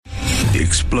The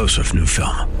explosive new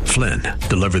film, Flynn,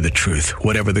 deliver the truth,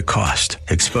 whatever the cost,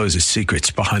 exposes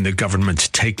secrets behind the government's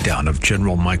takedown of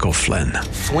General Michael Flynn.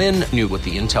 Flynn knew what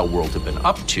the intel world had been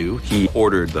up to. He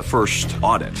ordered the first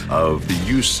audit of the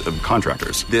use of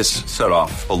contractors. This set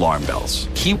off alarm bells.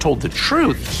 He told the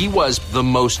truth. He was the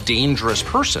most dangerous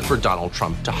person for Donald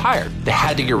Trump to hire. They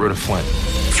had to get rid of Flynn.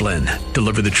 Flynn,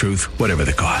 deliver the truth, whatever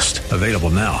the cost. Available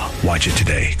now. Watch it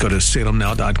today. Go to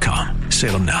salemnow.com.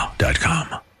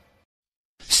 salemnow.com.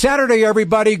 Saturday,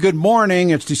 everybody. Good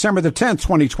morning. It's December the 10th,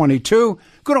 2022.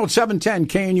 Good old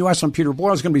 710 KNUS. I'm Peter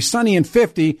Boyle. It's going to be sunny and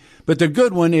 50, but the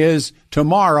good one is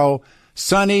tomorrow,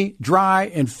 sunny,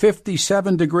 dry, and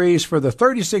 57 degrees for the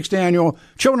 36th annual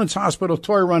Children's Hospital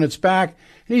Toy Run. It's back,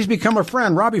 and he's become a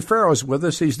friend. Robbie Farrow is with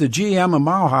us. He's the GM of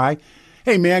Mile High.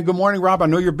 Hey, man, good morning, Rob. I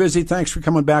know you're busy. Thanks for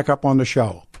coming back up on the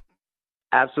show.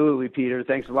 Absolutely, Peter.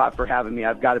 Thanks a lot for having me.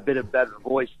 I've got a bit of better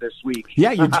voice this week.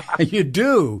 Yeah, you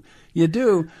do. You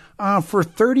do. For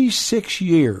 36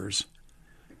 years,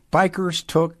 bikers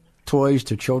took toys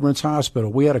to Children's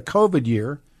Hospital. We had a COVID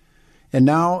year, and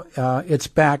now it's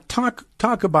back. Talk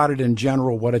about it in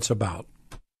general, what it's about.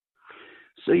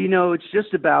 So, it's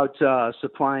just about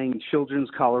supplying Children's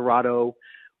Colorado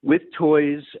with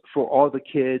toys for all the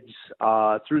kids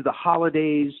through the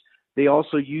holidays. They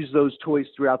also use those toys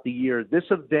throughout the year. This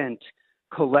event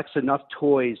collects enough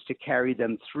toys to carry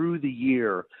them through the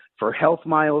year for health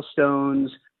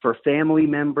milestones, for family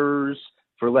members,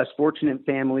 for less fortunate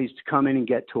families to come in and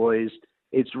get toys.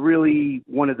 It's really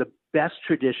one of the best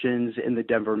traditions in the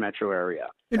Denver metro area.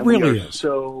 It really is.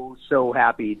 So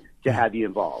happy to have you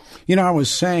involved. I was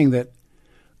saying that,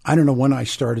 I don't know when I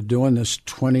started doing this,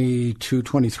 22,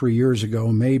 23 years ago,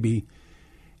 maybe.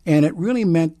 And it really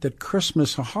meant that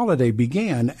Christmas, a holiday,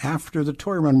 began after the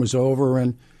toy run was over.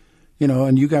 And,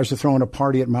 and you guys are throwing a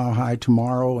party at Mile High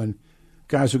tomorrow. And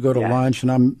guys will go to lunch.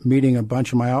 And I'm meeting a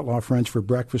bunch of my outlaw friends for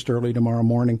breakfast early tomorrow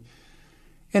morning.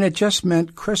 And it just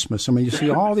meant Christmas. I mean, you see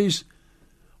all these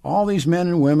men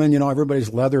and women,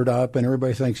 everybody's leathered up. And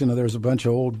everybody thinks, there's a bunch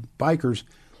of old bikers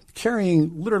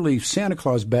carrying literally Santa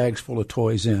Claus bags full of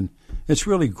toys in. It's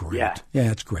really great.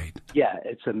 Yeah, it's great. Yeah,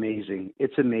 it's amazing.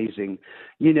 It's amazing.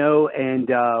 And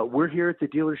we're here at the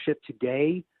dealership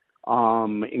today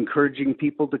encouraging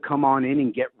people to come on in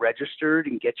and get registered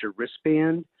and get your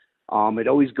wristband. It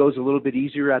always goes a little bit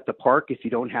easier at the park if you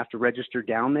don't have to register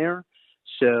down there.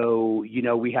 So,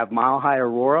 we have Mile High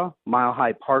Aurora, Mile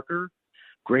High Parker,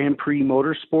 Grand Prix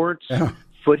Motorsports,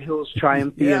 Foothills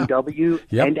Triumph BMW,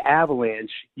 and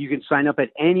Avalanche. You can sign up at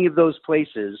any of those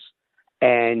places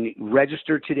and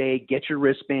register today, get your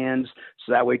wristbands,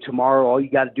 so that way tomorrow all you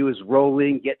got to do is roll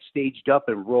in, get staged up,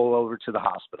 and roll over to the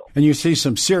hospital. And you see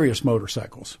some serious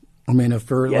motorcycles. I mean, if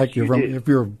you're if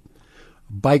you're a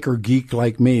biker geek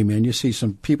like me, man, you see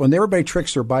some people, and everybody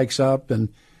tricks their bikes up, and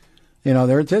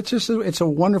it's a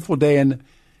wonderful day. And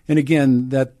again,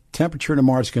 that temperature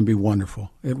tomorrow is going to be wonderful.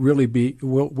 It really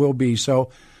will be. So,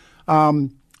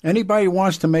 anybody who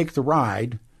wants to make the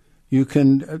ride, you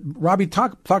can, Robbie,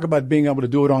 talk about being able to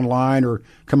do it online or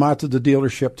come out to the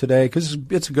dealership today, because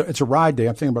it's a ride day.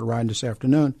 I'm thinking about riding this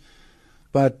afternoon.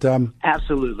 But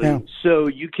absolutely. Yeah. So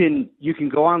you can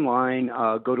go online,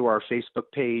 go to our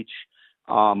Facebook page,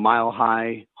 Mile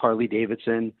High Harley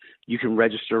Davidson. You can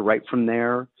register right from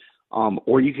there,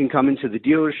 or you can come into the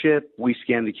dealership. We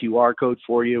scan the QR code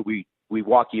for you. We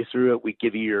walk you through it. We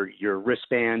give you your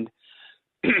wristband.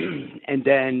 And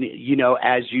then,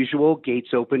 as usual, gates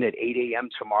open at 8 a.m.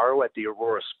 tomorrow at the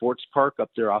Aurora Sports Park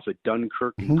up there off of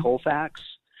Dunkirk and Colfax.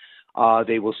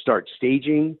 They will start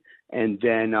staging, and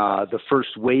then the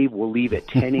first wave will leave at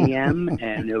 10 a.m.,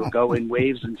 and it'll go in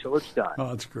waves until it's done.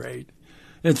 Oh, it's great.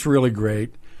 It's really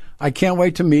great. I can't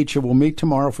wait to meet you. We'll meet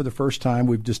tomorrow for the first time.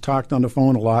 We've just talked on the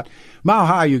phone a lot. Mile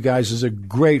High, you guys, is a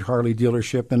great Harley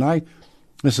dealership, and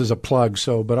this is a plug,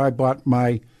 but I bought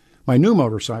my new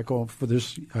motorcycle for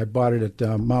this. I bought it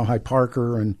at Mile High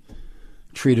Parker and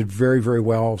treated very, very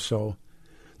well. So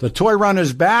the toy run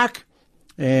is back.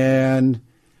 And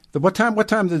what time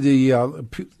did the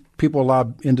people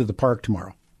allow into the park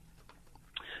tomorrow?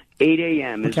 8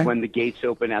 a.m. is when the gates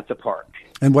open at the park.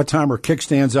 And what time are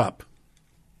kickstands up?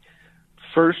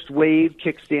 First wave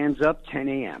kickstands up 10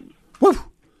 a.m. Woo!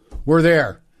 We're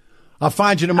there. I'll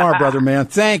find you tomorrow, brother, man.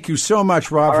 Thank you so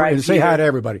much, Rob. Right, and say hi to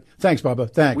everybody. Thanks,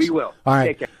 Bubba. Thanks. We will. All right.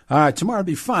 Take care. All right. Tomorrow will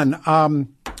be fun.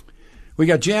 We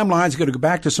got jam lines. Got to go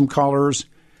back to some callers.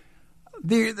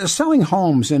 They're selling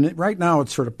homes, and right now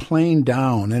it's sort of playing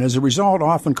down. And as a result,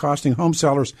 often costing home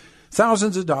sellers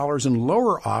thousands of dollars in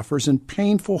lower offers and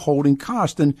painful holding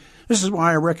costs. And this is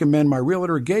why I recommend my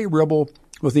realtor, Gay Ribble,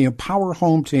 with the Empower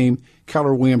Home Team,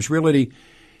 Keller Williams Realty.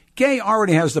 Gay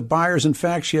already has the buyers. In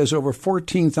fact, she has over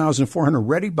 14,400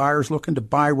 ready buyers looking to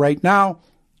buy right now.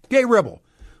 Gay Ribble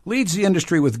leads the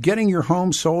industry with getting your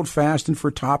home sold fast and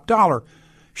for top dollar.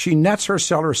 She nets her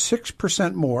sellers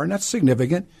 6% more, and that's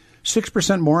significant,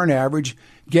 6% more on average.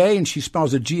 Gay, and she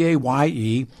spells it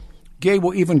G-A-Y-E. Gay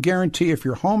will even guarantee if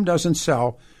your home doesn't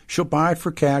sell, she'll buy it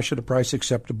for cash at a price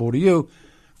acceptable to you.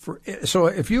 So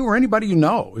if you or anybody you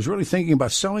know is really thinking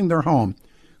about selling their home,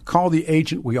 call the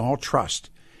agent we all trust.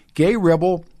 Gay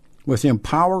Ribble with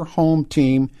Empower Home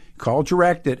Team. Call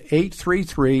direct at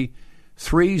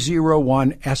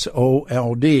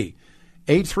 833-301-SOLD.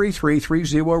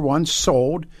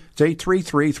 833-301-SOLD. It's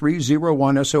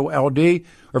 833-301-SOLD.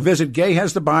 Or visit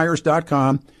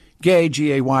gayhasthebuyers.com. Gay,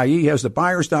 G-A-Y-E,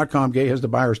 hasthebuyers.com.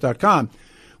 Gayhasthebuyers.com.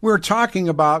 We're talking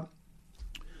about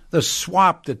the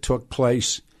swap that took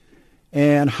place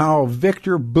and how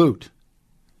Victor Bout,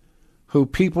 who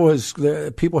people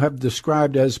have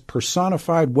described as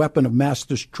personified weapon of mass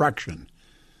destruction,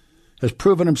 has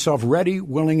proven himself ready,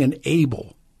 willing, and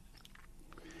able.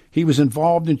 He was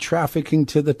involved in trafficking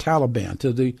to the Taliban,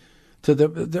 to the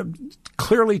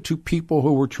clearly to people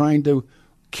who were trying to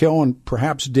kill and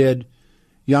perhaps did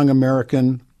young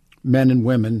American men and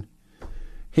women.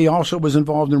 He also was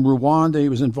involved in Rwanda. He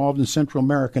was involved in Central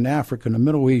America and Africa and the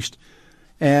Middle East,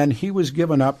 and he was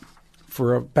given up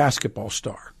for a basketball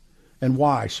star. And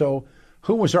why? So,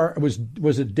 who was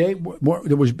it Dave?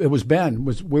 It was Ben.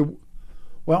 But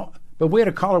we had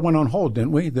a caller went on hold,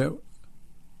 didn't we? That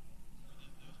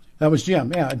was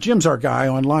Jim. Yeah, Jim's our guy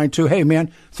on line 2. Hey,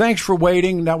 man, thanks for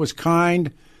waiting. That was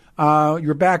kind.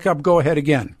 You're back up. Go ahead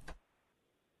again.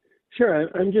 Sure.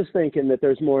 I'm just thinking that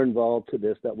there's more involved to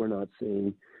this that we're not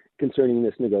seeing concerning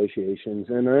this negotiations.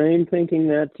 And I'm thinking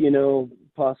that,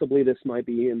 possibly this might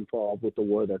be involved with the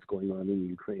war that's going on in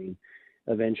Ukraine.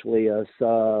 Eventually us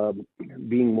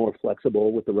being more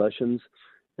flexible with the Russians.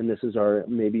 And this is our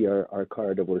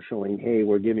card that we're showing, hey,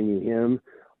 we're giving you him.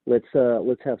 Let's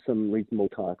have some reasonable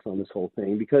talks on this whole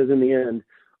thing. Because in the end,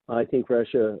 I think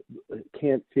Russia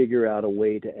can't figure out a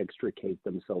way to extricate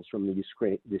themselves from this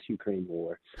Ukraine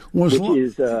war, which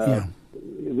is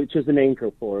an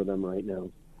anchor for them right now.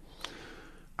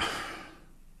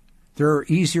 There are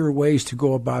easier ways to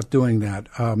go about doing that.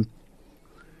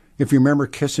 If you remember,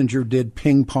 Kissinger did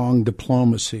ping-pong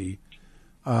diplomacy.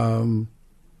 There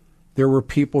were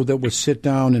people that would sit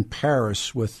down in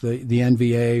Paris with the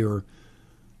NVA or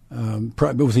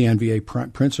with the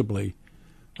NVA principally.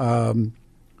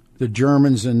 The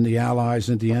Germans and the Allies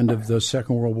at the end of the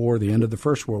Second World War, the end of the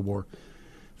First World War.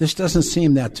 This doesn't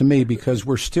seem that to me because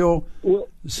we're still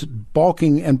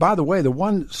balking. And by the way, the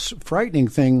one frightening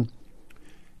thing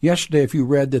yesterday, if you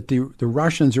read that the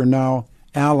Russians are now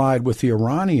allied with the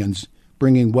Iranians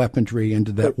bringing weaponry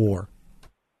into that war.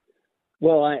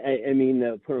 Well, I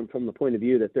mean, from the point of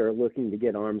view that they're looking to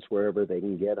get arms wherever they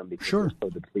can get them because they're so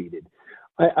depleted.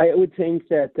 I would think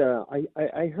that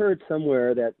I heard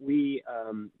somewhere that the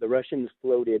Russians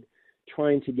floated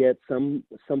trying to get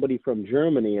somebody from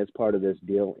Germany as part of this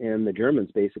deal, and the Germans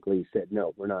basically said,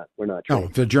 no, we're not. No,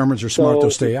 if the Germans are smart,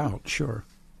 they'll stay out, sure.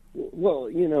 Well,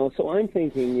 so I'm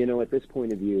thinking, at this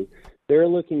point of view, they're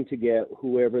looking to get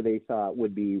whoever they thought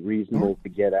would be reasonable to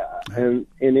get at. And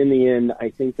in the end, I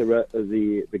think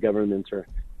the governments are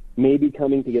maybe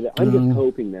coming together. I'm just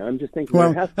hoping that. I'm just thinking.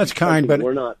 Well, that's kind, but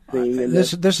we're not seeing.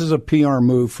 This is a PR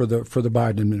move for the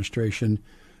Biden administration.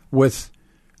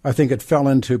 I think it fell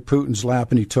into Putin's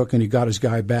lap, and he got his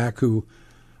guy back, who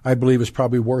I believe is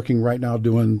probably working right now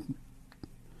doing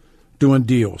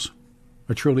deals.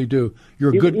 I truly do.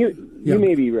 You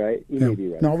may be right. You may be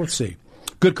right. No, let's see.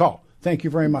 Good call. Thank you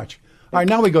very much. All right,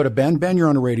 now we go to Ben. Ben, you're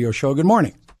on a radio show. Good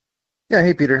morning. Yeah,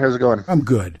 hey, Peter. How's it going? I'm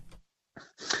good.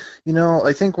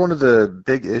 I think one of the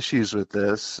big issues with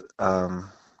this,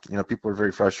 people are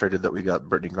very frustrated that we got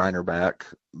Brittany Griner back,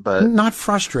 but not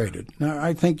frustrated. No,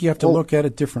 I think you have to look at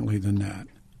it differently than that.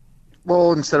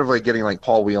 Well, instead of getting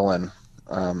Paul Whelan,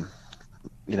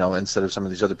 instead of some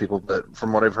of these other people, but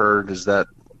from what I've heard is that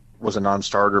was a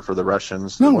non-starter for the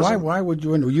Russians. No, why would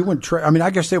you? You wouldn't trade. I mean,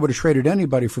 I guess they would have traded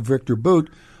anybody for Victor Bout.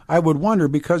 I would wonder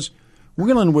because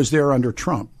Whelan was there under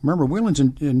Trump. Remember, Whelan's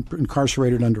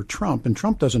incarcerated under Trump, and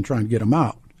Trump doesn't try and get him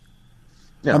out.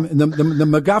 Yeah. I mean, the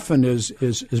MacGuffin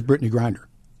is Brittany Griner.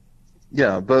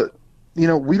 Yeah, but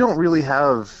we don't really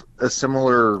have a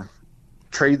similar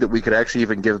trade that we could actually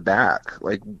even give back,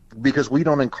 because we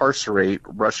don't incarcerate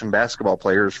Russian basketball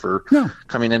players for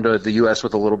coming into the U.S.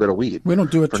 with a little bit of weed. We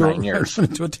don't do it for 9 years. We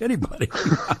don't do it to anybody.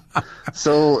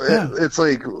 So it's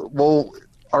well,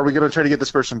 are we going to try to get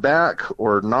this person back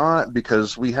or not?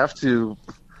 Because we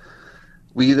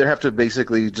either have to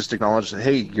basically just acknowledge that,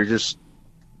 hey, you're just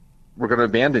we're going to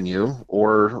abandon you,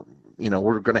 or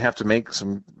we're going to have to make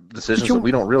some decisions that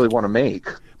we don't really want to make.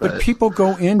 But people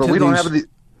go into but we don't have we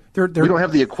don't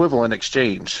have the equivalent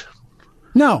exchange.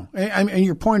 No, and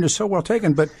your point is so well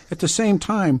taken. But at the same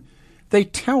time, they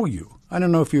tell you. I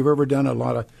don't know if you've ever done a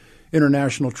lot of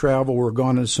international travel or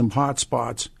gone to some hot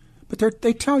spots, but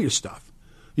they tell you stuff.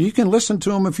 You can listen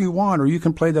to them if you want, or you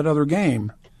can play that other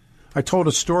game. I told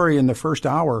a story in the first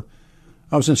hour.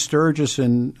 I was in Sturgis,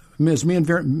 and me and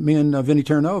Vinny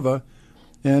Terranova,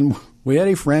 and we had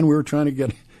a friend we were trying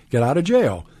to get out of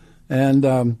jail.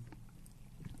 And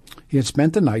he had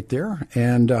spent the night there,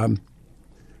 and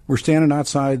we're standing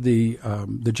outside the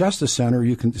Justice Center.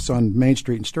 It's on Main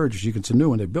Street in Sturgis. It's a new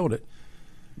one. They built it.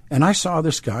 And I saw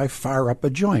this guy fire up a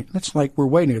joint. It's like we're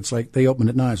waiting. It's like they opened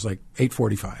at 9. It's like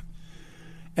 8:45.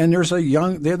 And there's they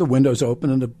have the windows open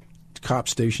in the cop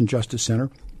station, Justice Center.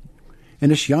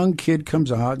 And this young kid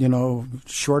comes out,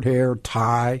 short hair,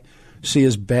 tie, see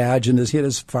his badge, and he had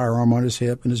his firearm on his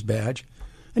hip and his badge.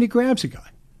 And he grabs a guy.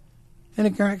 And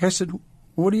the guy said,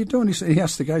 "What are you doing?" He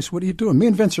asked the guy, "What are you doing?" Me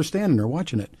and Vince are standing there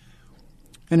watching it.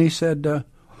 And he said,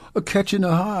 "Catching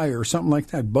a high," or something like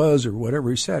that, buzz or whatever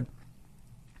he said.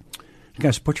 The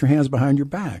guy said, "Put your hands behind your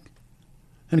back."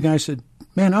 And the guy said,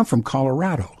 "Man, I'm from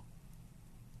Colorado."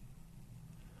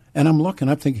 And I'm looking,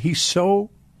 I'm thinking,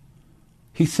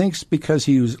 he thinks because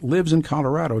he lives in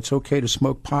Colorado, it's okay to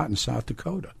smoke pot in South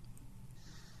Dakota.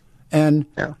 And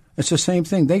it's the same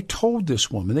thing. They told this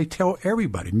woman, they tell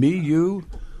everybody, me, you,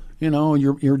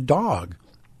 your dog,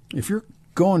 if you're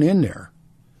going in there,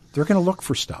 they're going to look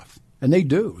for stuff. And they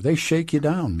do. They shake you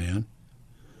down, man.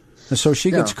 And so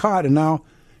she gets caught, and now,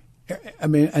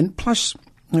 and plus,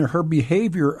 her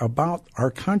behavior about our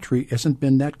country hasn't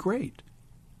been that great.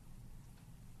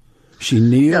 She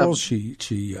kneels, she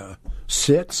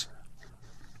sits.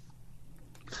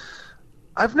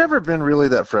 I've never been really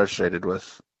that frustrated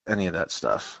with any of that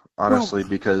stuff, honestly,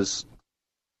 because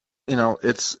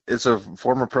it's a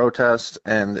form of protest,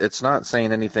 and it's not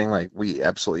saying anything like we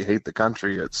absolutely hate the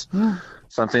country. It's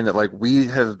something that, like, we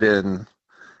have been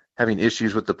having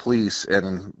issues with the police,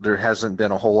 and there hasn't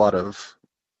been a whole lot of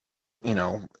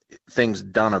things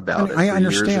done about it for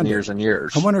years and years and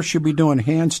years. I wonder if she'll be doing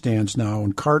handstands now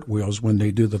and cartwheels when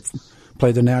they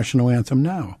play the national anthem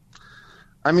now.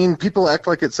 I mean, people act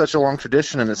like it's such a long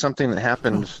tradition, and it's something that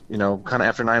happened, kind of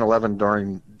after 9/11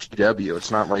 during GW.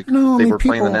 It's not like they were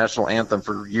playing the national anthem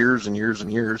for years and years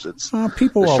and years. It's a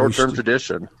short-term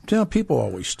tradition. Yeah, people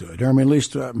always stood. At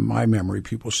least my memory,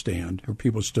 people stood.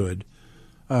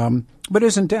 But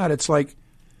isn't that? It's like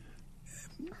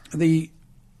the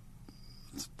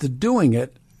doing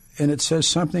it, and it says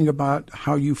something about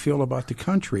how you feel about the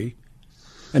country,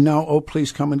 and now, oh,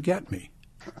 please come and get me.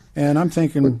 And I'm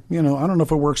thinking, I don't know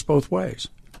if it works both ways.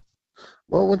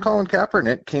 Well, when Colin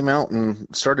Kaepernick came out and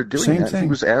started doing that, he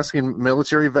was asking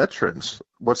military veterans,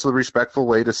 what's the respectful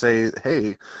way to say,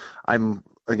 hey, I'm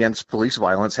against police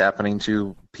violence happening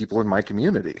to people in my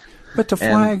community? But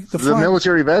the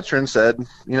military veteran said,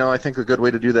 I think a good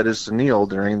way to do that is to kneel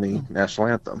during the national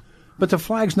anthem. But the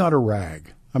flag's not a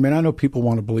rag. I know people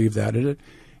want to believe that.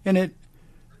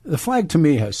 The flag to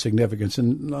me has significance,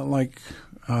 and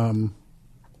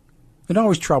it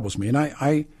always troubles me. And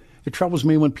it troubles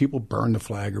me when people burn the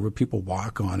flag or when people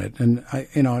walk on it. And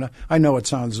I know it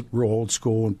sounds real old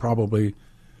school and probably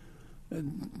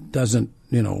doesn't,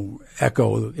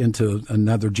 echo into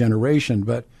another generation,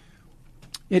 but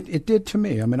it did to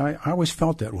me. I always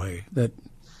felt that way. That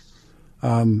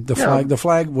the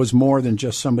flag was more than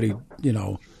just somebody,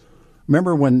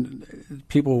 Remember when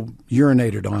people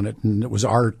urinated on it and it was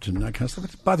art and that kind of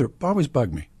stuff? It always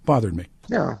bothered me.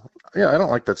 Yeah, I don't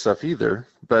like that stuff either.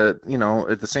 But,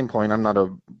 at the same point, I'm not a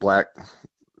black,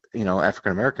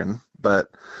 African American. But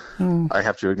I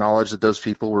have to acknowledge that those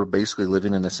people were basically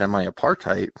living in a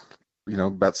semi-apartheid,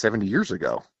 about 70 years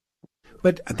ago.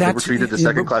 But they were treated as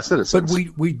second-class citizens.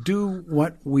 But we do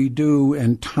what we do,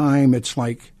 and time, it's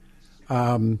like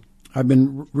I've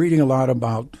been reading a lot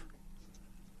about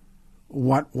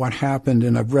what happened,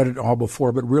 and I've read it all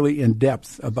before, but really in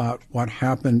depth about what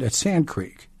happened at Sand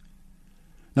Creek.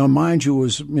 Now, mind you, it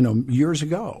was years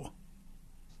ago,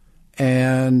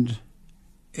 and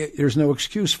there's no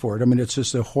excuse for it. It's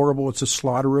just it's a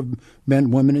slaughter of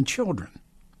men, women, and children.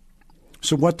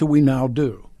 So what do we now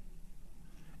do?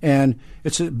 And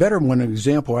it's a better one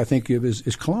example I think of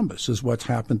is Columbus, is what's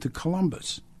happened to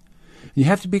Columbus. You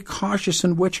have to be cautious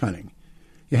in witch hunting.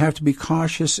 You have to be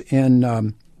cautious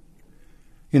in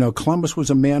Columbus was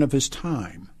a man of his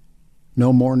time,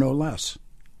 no more, no less.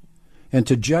 And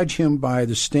to judge him by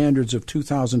the standards of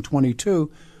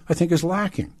 2022, I think is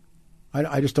lacking.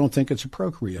 I just don't think it's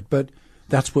appropriate. But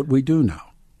That's what we do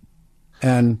now.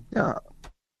 And yeah,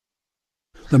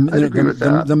 I'd agree with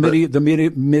that,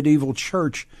 the medieval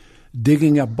church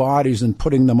digging up bodies and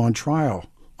putting them on trial.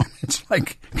 It's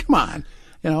like, come on,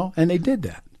 and they did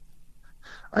that.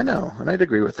 I know, and I'd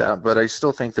agree with that, but I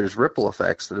still think there's ripple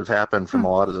effects that have happened from a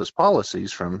lot of those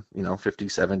policies from 50,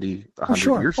 70,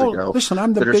 100 years ago. Listen,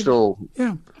 I'm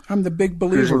the big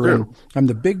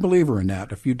believer in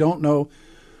that. If you don't know,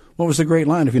 what was the great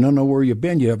line? If you don't know where you've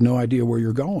been, you have no idea where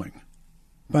you're going.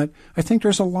 But I think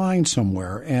there's a line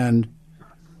somewhere, and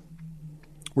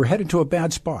we're headed to a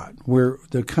bad spot where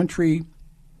the country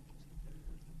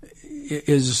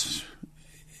is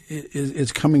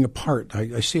coming apart.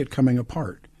 I see it coming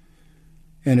apart,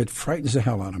 and it frightens the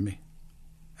hell out of me.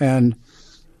 And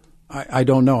I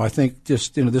don't know. I think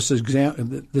just this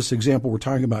example we're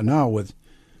talking about now with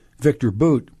Victor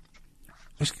Bout,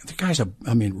 the guy's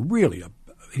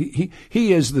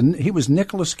he was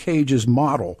Nicolas Cage's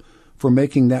model for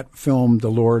making that film,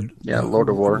 Lord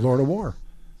of War. Lord of War.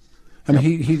 I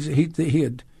mean,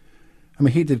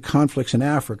 he did conflicts in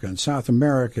Africa and South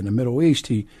America and the Middle East.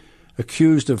 He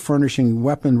accused of furnishing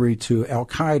weaponry to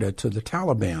Al-Qaeda, to the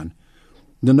Taliban.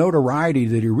 The notoriety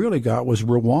that he really got was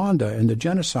Rwanda and the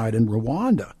genocide in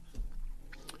Rwanda.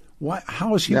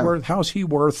 How is he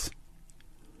worth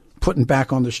putting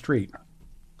back on the street?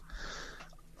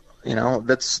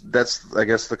 That's I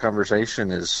guess the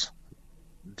conversation is,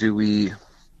 do we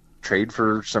trade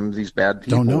for some of these bad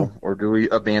people, or do we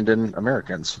abandon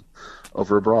Americans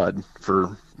over abroad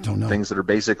for things that are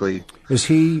basically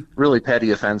really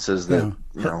petty offenses that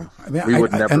we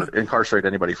would never incarcerate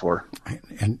anybody for?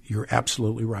 And you're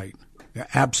absolutely right. You're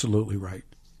absolutely right.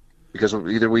 Because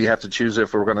either we have to choose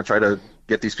if we're going to try to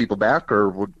get these people back,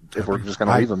 or if we're just going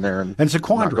to leave them there and it's a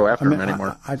quandary. Not go after them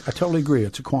anymore. I totally agree.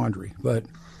 It's a quandary, but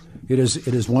it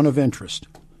is one of interest.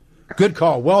 Good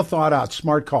call. Well thought out.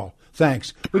 Smart call.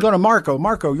 Thanks. We go to Marco.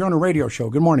 Marco, you're on a radio show.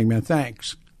 Good morning, man.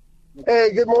 Thanks.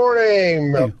 Hey, good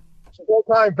morning. Hey.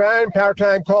 Full-time fan,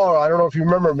 part-time caller. I don't know if you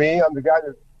remember me. I'm the guy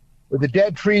with the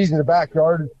dead trees in the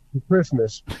backyard for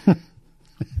Christmas.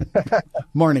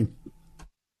 Morning.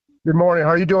 Good morning. How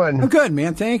are you doing? I'm good,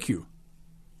 man. Thank you.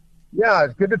 Yeah,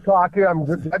 it's good to talk to you. I'm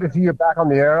glad to see you back on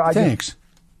the air. Thanks.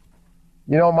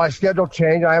 My schedule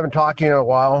changed. I haven't talked to you in a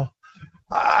while.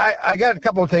 I got a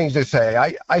couple of things to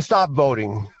say. I stopped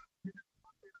voting.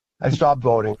 And I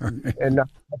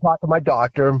talked to my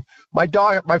doctor. My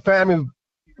family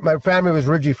was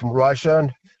originally from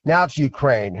Russia. Now it's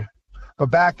Ukraine. But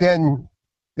back then,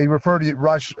 they referred to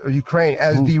Ukraine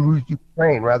as the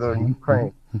Ukraine rather than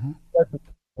Ukraine. Mm-hmm. That's the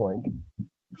point.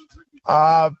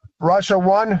 Russia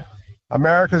 1,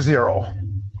 America 0.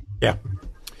 Yeah.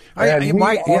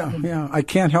 I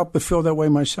can't help but feel that way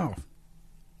myself.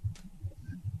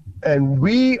 And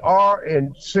we are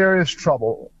in serious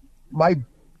trouble. My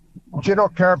general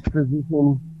care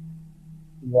physician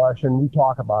in Washington, we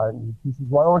talk about it. And he says,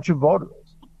 "Why don't you vote?"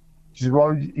 She says,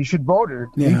 "Well, you should vote it.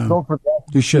 Yeah. Vote for that.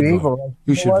 You should vote.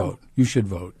 You should vote. You should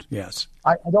vote. Yes.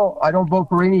 I don't vote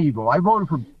for any evil. I voted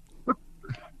for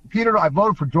Peter. I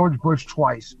voted for George Bush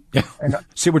twice. Yeah. And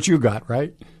see what you got,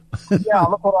 right? Yeah.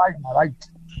 Look what I got. I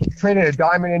traded a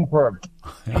diamond in for a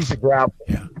piece of gravel.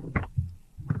 Yeah.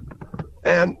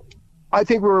 And I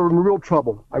think we're in real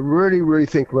trouble. I really, really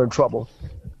think we're in trouble.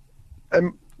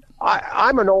 And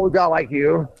I'm an old guy like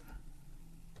you.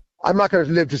 I'm not going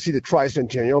to live to see the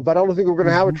tricentennial, but I don't think we're going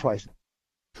to have a tricentennial.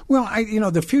 Well,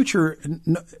 the future,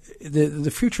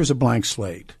 the future is a blank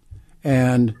slate,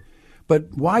 but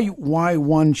why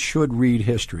one should read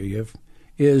history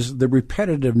is the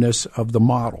repetitiveness of the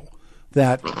model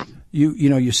that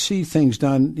you see things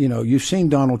done. You've seen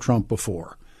Donald Trump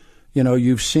before.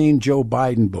 You've seen Joe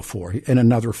Biden before in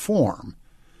another form.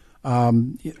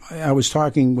 I was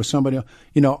talking with somebody,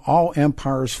 all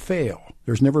empires fail.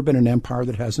 There's never been an empire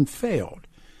that hasn't failed.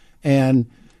 And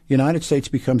the United States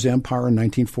becomes empire in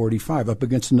 1945 up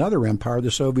against another empire,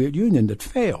 the Soviet Union, that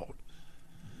failed.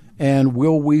 And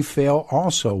will we fail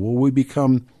also? Will we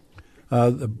become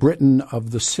the Britain of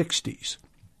the 60s?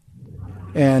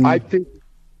 And I think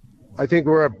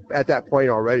we're at that point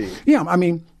already. Yeah, I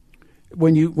mean,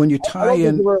 when you tie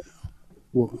in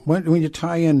when you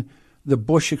tie in the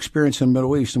Bush experience in the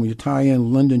Middle East, and when you tie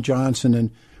in Lyndon Johnson and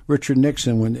Richard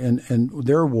Nixon and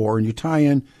their war, and you tie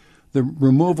in the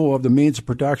removal of the means of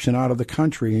production out of the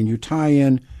country, and you tie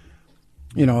in,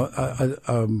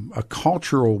 a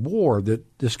cultural war that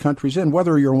this country's in,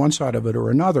 whether you're on one side of it or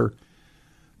another.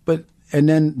 And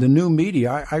then the new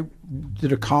media, I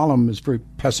did a column that's very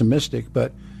pessimistic,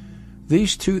 but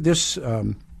these two,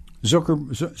 Zuckerberg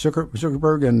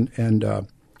and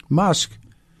Musk,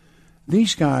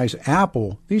 these guys,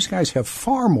 Apple, these guys have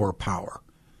far more power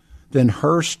than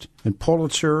Hearst and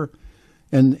Pulitzer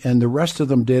and the rest of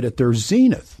them did at their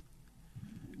zenith.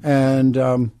 And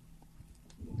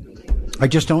I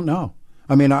just don't know.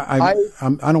 I mean, I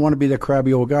don't want to be that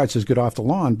crabby old guy that says get off the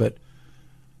lawn, but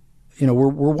you know,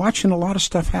 we're watching a lot of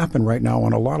stuff happen right now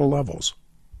on a lot of levels.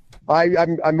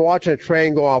 I'm watching a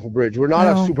train go off a bridge. We're not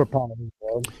a superpower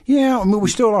anymore. Yeah, I mean, we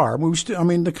still are. I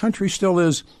mean, the country still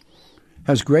has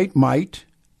great might.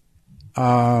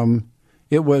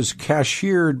 It was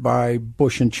cashiered by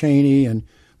Bush and Cheney and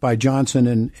by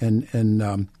Johnson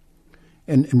and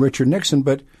Richard Nixon.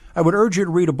 But I would urge you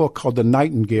to read a book called The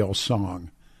Nightingale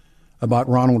Song about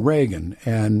Ronald Reagan.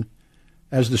 And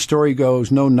as the story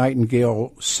goes, no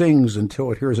nightingale sings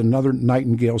until it hears another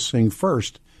nightingale sing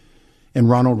first. And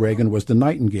Ronald Reagan was the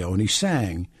nightingale, and he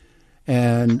sang.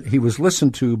 And he was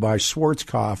listened to by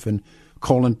Schwarzkopf and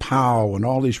Colin Powell and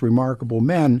all these remarkable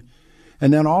men.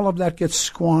 And then all of that gets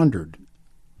squandered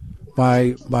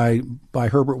by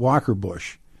Herbert Walker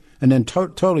Bush, and then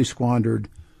totally squandered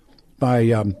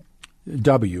by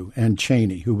W. and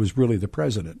Cheney, who was really the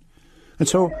president. And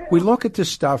so we look at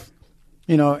this stuff,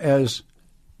 you know, as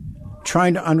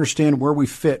trying to understand where we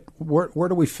fit. Where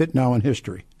do we fit now in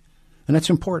history? And that's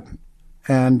important.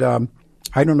 And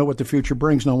I don't know what the future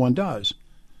brings. No one does.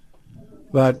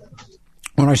 But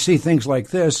when I see things like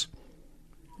this,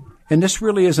 and this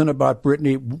really isn't about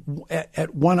Brittany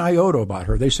at one iota about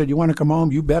her. They said, you want to come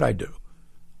home? You bet I do.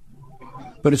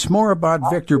 But it's more about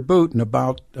Victor Bout and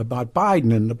about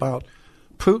Biden and about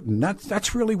Putin.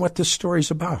 That's really what this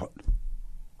story's about.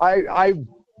 I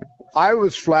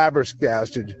was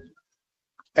flabbergasted,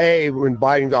 A, when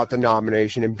Biden got the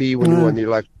nomination, and B, when he won the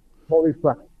election. Holy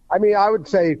crap. I mean, I would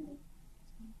say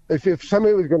if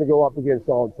somebody was going to go up against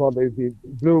Donald Trump, it would be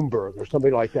Bloomberg or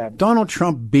somebody like that. Donald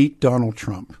Trump beat Donald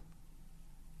Trump.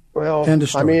 Well, end of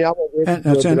story. I mean,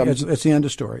 it's the end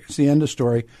of story. It's the end of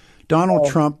story. Donald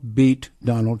Trump beat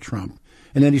Donald Trump,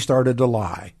 and then he started to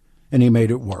lie, and he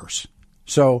made it worse.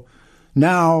 So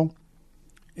now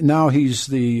he's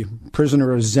the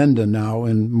prisoner of Zenda now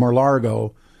in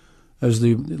Mar-a-Lago as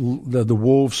the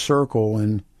Wolves Circle,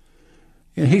 and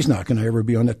he's not going to ever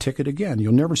be on that ticket again.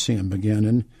 You'll never see him again.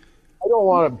 And I don't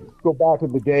want to go back to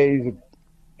the days of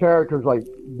characters like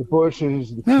the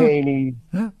Bushes, the Cheney.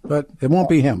 Yeah, but it won't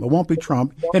be him. It won't be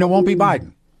Trump, and it won't be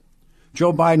Biden.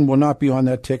 Joe Biden will not be on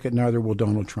that ticket, neither will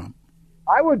Donald Trump.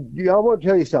 I want to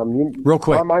tell you something. Real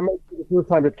quick. I might be the first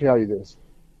time to tell you this.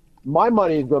 My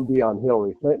money is going to be on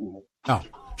Hillary Clinton. Oh,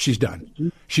 she's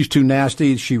done. She's too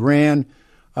nasty. She ran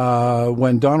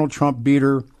when Donald Trump beat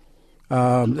her.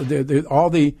 All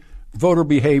the voter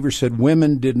behavior said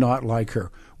women did not like her.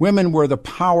 Women were the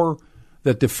power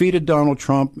that defeated Donald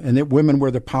Trump, and that women were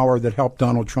the power that helped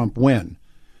Donald Trump win.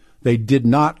 They did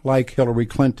not like Hillary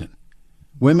Clinton.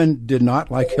 Women did not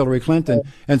like Hillary Clinton,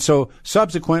 and so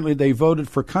subsequently they voted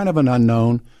for kind of an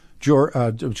unknown,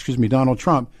 Donald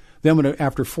Trump. Then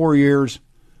after 4 years,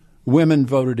 women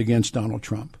voted against Donald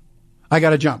Trump. I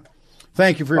got to jump.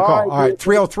 Thank you for your call. All right,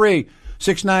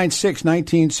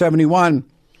 303-696-1971.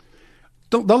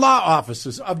 The law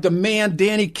offices of the man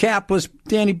Danny Kaplis.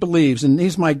 Danny believes, and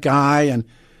he's my guy, and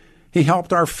he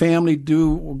helped our family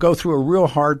go through a real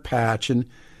hard patch. And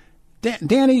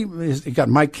Danny he got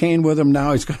Mike Cain with him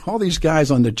now. He's got all these guys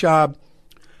on the job.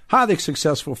 Highly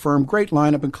successful firm, great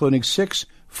lineup, including 6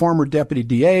 former deputy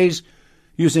DAs,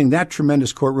 using that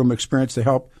tremendous courtroom experience to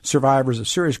help survivors of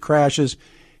serious crashes.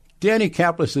 Danny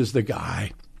Kaplis is the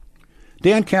guy.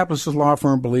 Dan Kaplis' law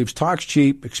firm believes talk's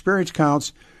cheap, experience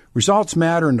counts, results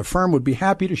matter, and the firm would be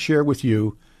happy to share with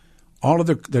you all of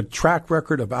the track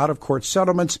record of out-of-court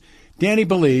settlements. Danny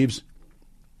believes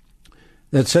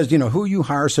that says, who you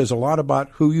hire says a lot about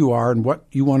who you are and what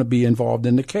you want to be involved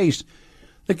in the case.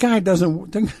 The guy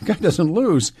doesn't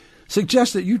lose.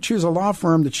 Suggests that you choose a law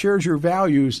firm that shares your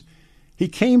values. He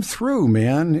came through,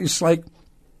 man. It's like,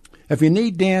 if you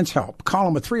need Dan's help, call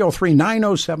him at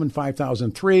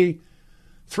 303-907-5003,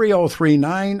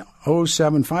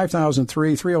 303-907-5003,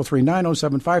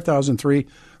 303-907-5003,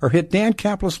 or hit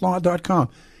dankaplislaw.com.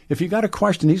 If you got a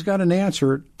question, he's got an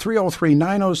answer at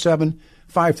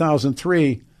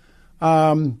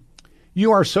 303-907-5003.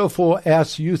 You are so full of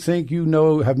S, you think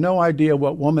have no idea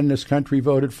what woman in this country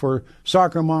voted for.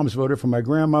 Soccer moms voted for my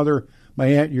grandmother, my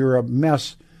aunt. You're a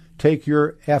mess. Take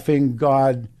your effing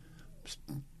God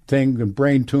thing and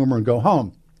brain tumor and go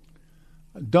home.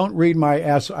 Don't read my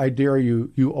S, I dare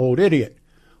you, you old idiot.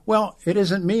 Well, it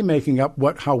isn't me making up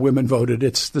how women voted.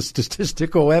 It's the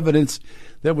statistical evidence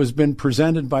that was been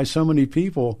presented by so many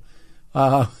people.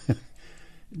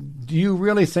 do you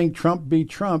really think Trump beat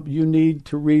Trump? You need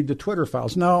to read the Twitter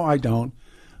files. No, I don't.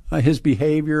 His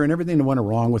behavior and everything that went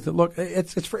wrong with it. Look,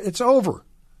 it's over.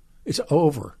 It's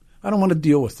over. I don't want to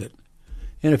deal with it.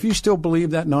 And if you still believe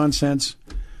that nonsense,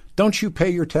 don't you pay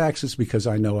your taxes? Because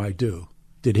I know I do.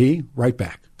 Did he? Right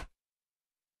back.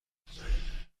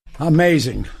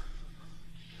 Amazing.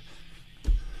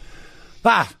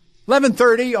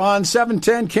 11:30 on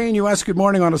 710 KNUS. Good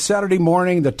morning on a Saturday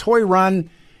morning. The toy run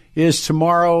is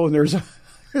tomorrow. And there's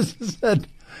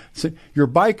your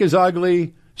bike is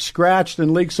ugly, scratched,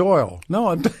 and leaks oil.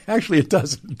 No, actually it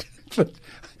doesn't. But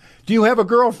do you have a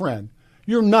girlfriend?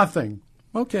 You're nothing.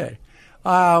 Okay.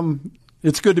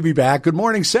 It's good to be back. Good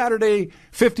morning. Saturday,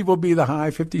 50 will be the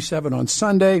high, 57 on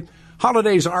Sunday.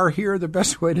 Holidays are here. The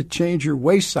best way to change your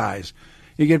waist size.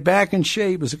 You get back in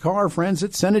shape is to call our friends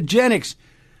at Cenegenics.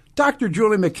 Dr.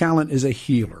 Julie McCallan is a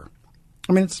healer.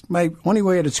 I mean, it's my only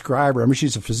way to describe her. I mean,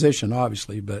 she's a physician,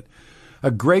 obviously, but a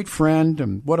great friend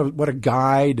and what a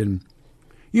guide. And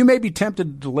you may be tempted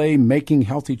to delay making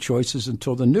healthy choices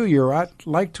until the new year. I'd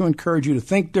like to encourage you to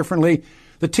think differently.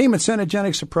 The team at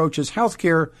Cenegenics approaches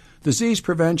healthcare, disease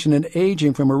prevention, and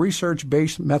aging from a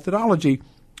research-based methodology.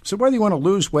 So whether you want to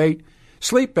lose weight,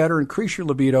 sleep better, increase your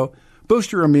libido,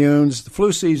 boost your immunes, the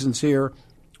flu season's here,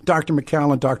 Dr.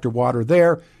 McCallan, Dr. Water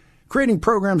there, creating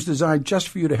programs designed just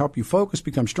for you to help you focus,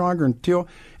 become stronger, and feel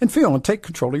and take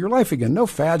control of your life again. No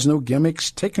fads, no gimmicks.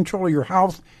 Take control of your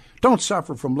health. Don't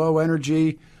suffer from low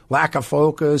energy, lack of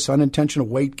focus, unintentional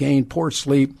weight gain, poor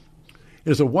sleep.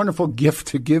 It is a wonderful gift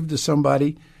to give to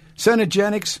somebody.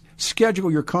 Cenegenics, schedule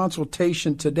your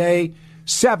consultation today,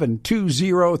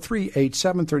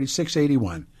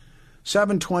 720-387-3681.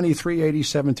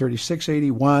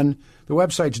 720-387-3681. The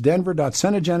website's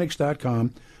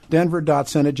denver.cenegenics.com,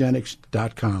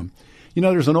 denver.cenegenics.com. You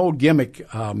know, there's an old gimmick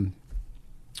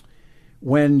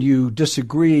when you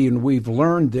disagree, and we've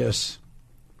learned this,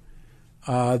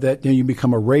 that you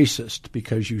become a racist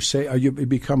because you say you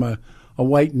become a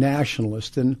white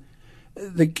nationalist. And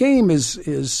the game is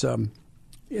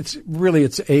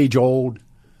it's age old,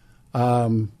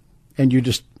 and you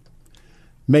just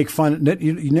make fun.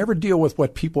 You never deal with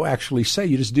what people actually say.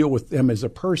 You just deal with them as a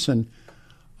person.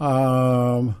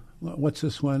 What's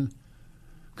this one?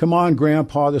 Come on,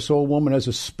 Grandpa, this old woman has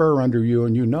a spur under you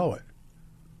and you know it.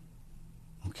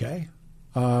 Okay.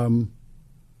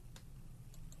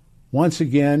 Once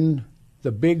again,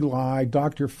 the big lie,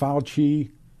 Dr.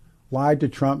 Fauci lied to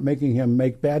Trump, making him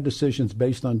make bad decisions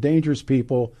based on dangerous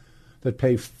people that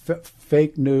pay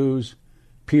fake news,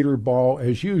 Peter Ball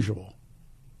as usual.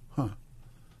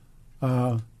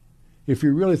 If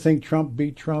you really think Trump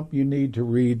beat Trump, you need to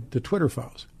read the Twitter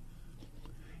files.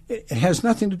 It has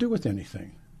nothing to do with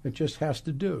anything. It just has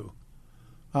to do.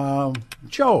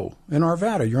 Joe in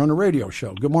Arvada, you're on a radio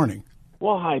show. Good morning.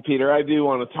 Well, hi, Peter. I do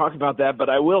want to talk about that, but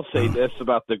I will say this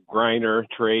about the Griner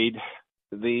trade.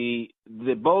 The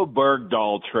Bo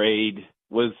Bergdahl trade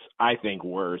was, I think,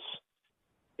 worse.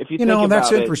 If you think that's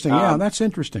about interesting. Yeah, that's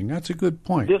interesting. That's a good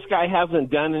point. This guy hasn't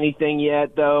done anything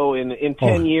yet, though. In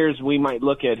 10 years, we might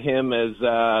look at him as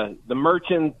the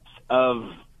merchant of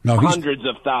hundreds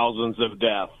of thousands of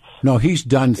deaths. No, he's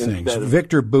done things.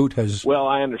 Victor Boot has. Well,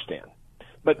 I understand.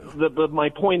 But my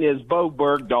point is Bo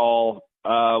Bergdahl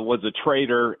was a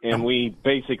traitor, and we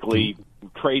basically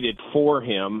traded for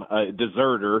him, a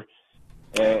deserter,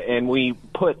 and we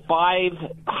put 5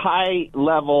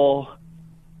 high-level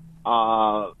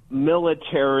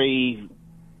military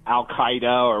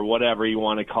Al-Qaeda or whatever you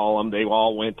want to call them. They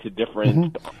all went to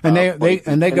different and they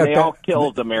all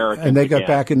killed Americans and they got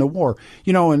back in the war.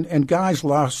 And guys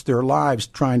lost their lives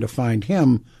trying to find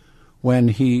him when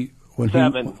he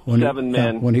seven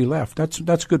men when he left. That's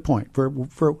a good point.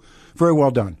 Very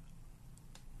well done.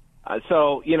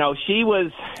 So she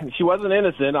wasn't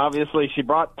innocent. Obviously, she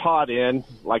brought pot in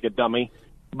like a dummy.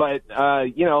 But,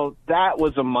 that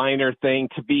was a minor thing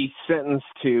to be sentenced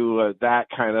to that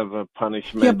kind of a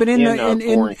punishment. Yeah, but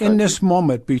in this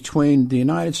moment between the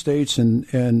United States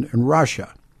and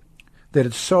Russia, that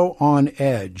it's so on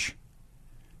edge,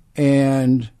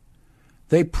 and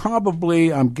they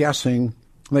probably, I'm guessing,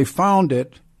 they found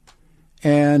it,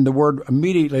 and the word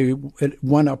immediately it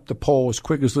went up the pole as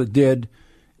quick as it did,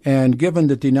 and given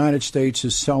that the United States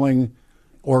is selling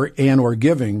or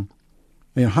giving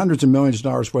hundreds of millions of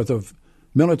dollars worth of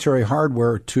military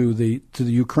hardware to the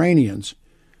Ukrainians,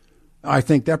 I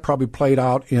think that probably played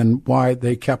out in why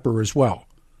they kept her as well.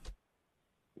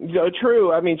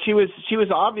 True. I mean, she was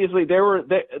obviously they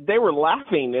were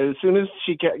laughing as soon as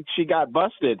she got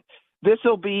busted. This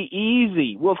will be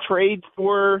easy. We'll trade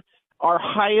for our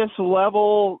highest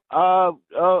level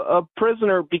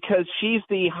prisoner because she's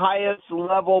the highest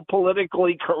level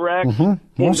politically correct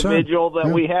individual that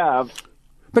we have.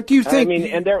 But do you think? I mean,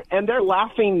 and they're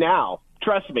laughing now.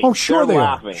 Trust me. Oh, sure they're they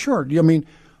laughing. are. Sure. I mean,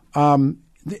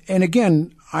 and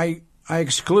again, I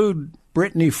exclude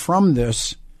Brittany from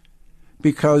this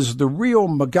because the real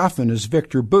MacGuffin is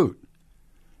Victor Bout.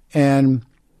 And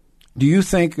do you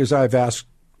think, as I've asked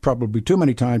probably too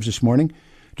many times this morning,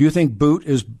 do you think Bout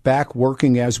is back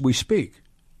working as we speak?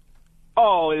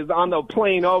 Oh, on the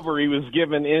plane over, he was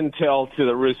giving intel to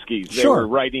the Ruskies. They Sure. were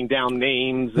writing down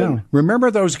names. Yeah. And Remember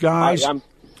those guys?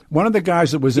 One of the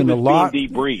guys that was in the lot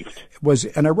debriefed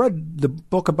and I read the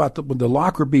book about the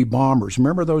Lockerbie bombers.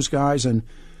 Remember those guys? And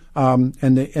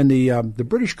the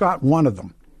British got one of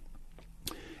them,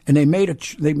 and they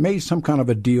made some kind of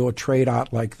a deal, a trade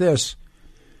out like this.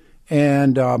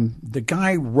 And the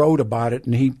guy wrote about it,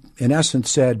 and he, in essence,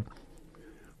 said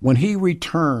when he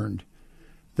returned,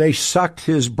 they sucked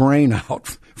his brain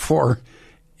out for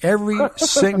every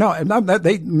single. No,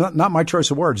 not my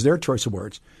choice of words. Their choice of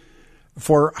words.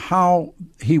 For how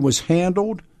he was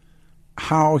handled,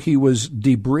 how he was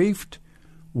debriefed,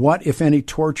 what, if any,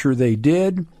 torture they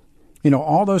did,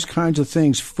 all those kinds of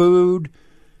things, food,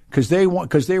 because they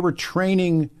were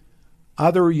training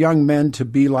other young men to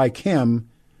be like him,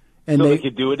 and so they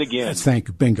could do it again. Thank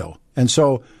you, bingo. And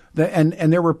so,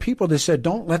 and there were people that said,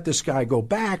 "Don't let this guy go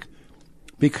back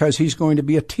because he's going to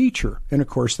be a teacher," and of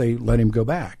course they let him go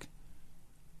back.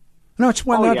 No, it's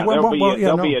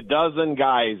there'll be a dozen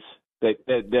guys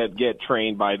that get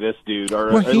trained by this dude,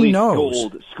 or at he least knows.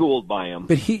 schooled by him.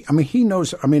 But he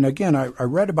knows. I mean, again, I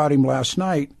read about him last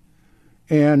night,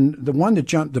 and the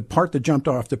part that jumped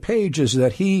off the page is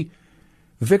that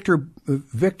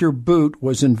Victor Bout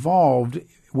was involved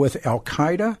with Al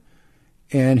Qaeda,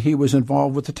 and he was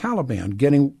involved with the Taliban,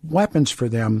 getting weapons for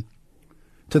them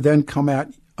to then come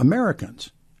at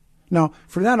Americans. Now,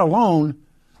 for that alone,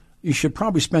 you should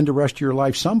probably spend the rest of your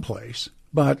life someplace,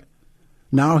 but.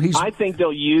 Now I think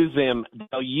they'll use him.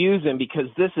 They'll use him because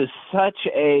this is such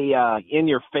a in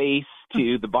your face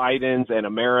to the Bidens and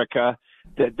America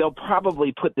that they'll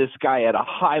probably put this guy at a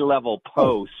high level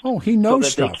post. Oh, he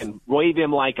knows so that stuff. They can wave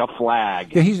him like a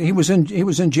flag. Yeah, he was in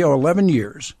jail 11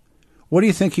 years. What do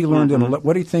you think he learned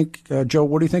what do you think, Joe?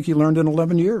 What do you think he learned in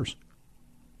 11 years?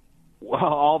 Well,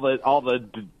 all the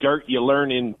dirt you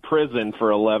learn in prison for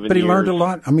 11 years. But he learned a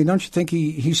lot. I mean, don't you think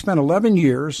he spent 11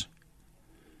 years?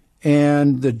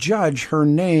 And the judge, her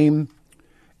name,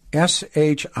 Shira,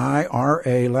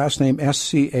 last name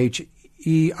Scheindlin,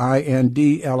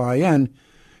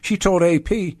 she told AP,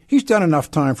 he's done enough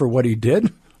time for what he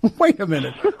did. Wait a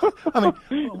minute. I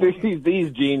mean, these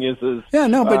geniuses. Yeah,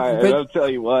 no, but I'll tell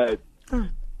you what.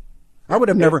 I would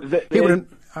have never.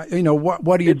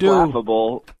 What do you do? It's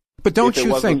laughable. But don't if it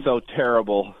you wasn't think so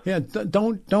terrible? Yeah,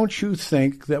 don't you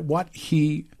think that what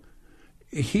she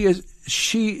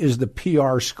is the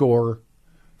PR score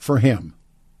for him?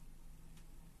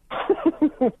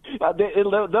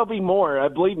 There'll be more.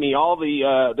 Believe me, all the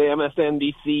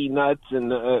MSNBC nuts and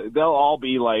they'll all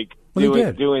be like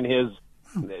doing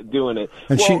it.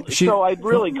 And so I'd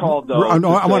really called though. I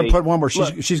want to put one more.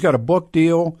 She's got a book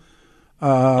deal.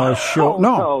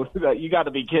 No, you got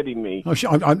to be kidding me.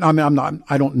 I'm not.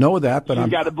 I don't know that, but she's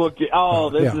got a book.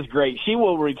 This is great. She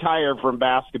will retire from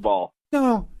basketball.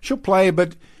 No, she'll play,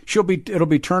 but it'll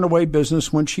be turn away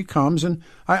business when she comes. And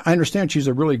I understand she's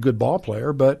a really good ball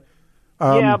player, but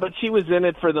but she was in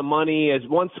it for the money. As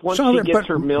once she gets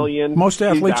her million, most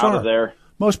athletes she's out are of there.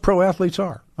 Most pro athletes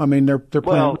are. I mean, they're playing.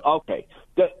 Well, okay.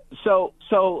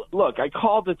 So look, I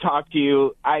called to talk to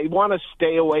you. I want to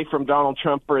stay away from Donald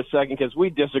Trump for a second because we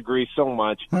disagree so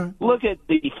much. Right. Look at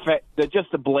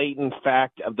just the blatant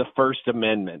fact of the First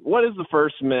Amendment. What is the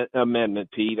First Amendment,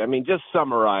 Pete? I mean, just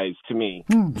summarize to me.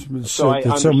 It's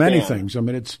so many things. I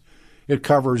mean, it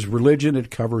covers religion, it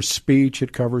covers speech,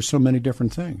 it covers so many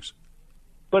different things.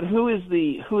 But who is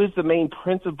the main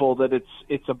principle that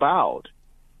it's about?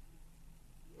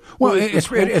 Well,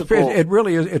 it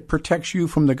really is. It protects you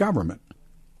from the government.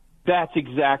 That's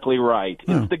exactly right.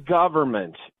 Yeah. It's the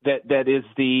government that is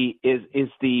they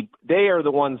are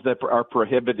the ones that are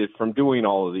prohibited from doing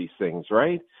all of these things,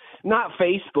 right? Not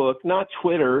Facebook, not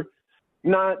Twitter,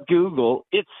 not Google.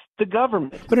 It's the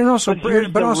government. But it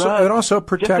also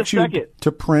protects you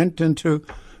to print and to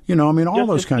all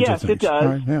those kinds of things. Yes, it does.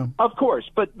 Right, yeah. Of course.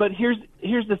 But here's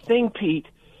the thing, Pete.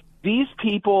 These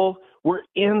people were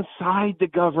inside the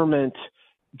government,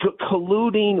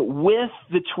 colluding with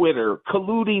the Twitter,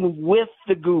 colluding with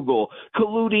the Google,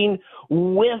 colluding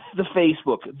with the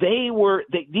Facebook.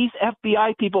 These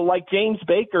FBI people like James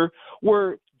Baker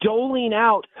were doling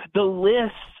out the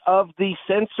lists of the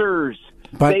censors.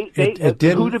 But it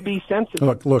didn't. Who to be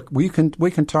censored. Look. We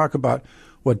can talk about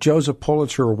what Joseph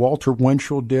Pulitzer or Walter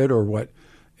Winchell did, or what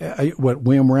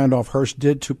William Randolph Hearst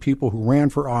did to people who ran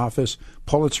for office.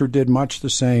 Pulitzer did much the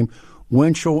same.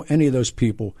 Winchell, any of those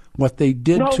people, what they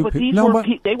did to people.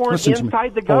 They weren't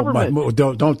inside the government.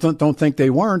 Don't think they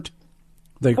weren't.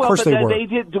 Of course they were. They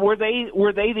did. Were they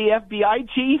the FBI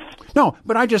chief? No,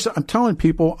 but I'm telling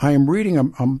people, I am reading.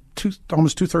 I'm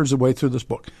almost 2/3 of the way through this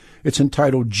book. It's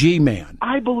entitled G-Man.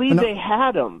 I believe they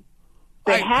had them.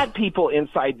 They had people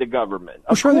inside the government.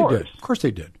 Of course they did. Of course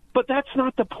they did. But that's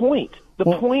not the point. The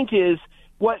point is,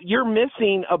 what you're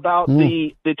missing about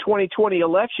the 2020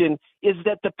 election is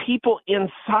that the people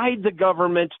inside the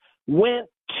government went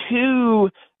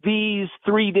to these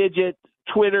three-digit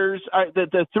Twitters,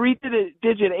 the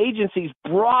three-digit agencies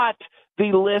brought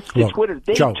the list to Twitter.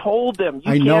 They told them,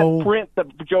 you can't print the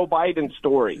Joe Biden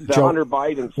story, Hunter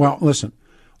Biden story. Well, listen,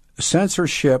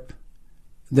 censorship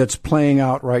that's playing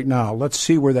out right now, let's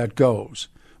see where that goes.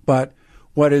 But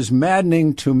what is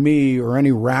maddening to me or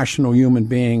any rational human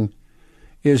being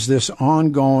is this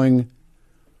ongoing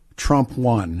Trump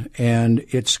won, and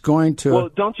it's going to... Well,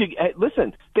 don't you...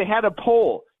 Listen, they had a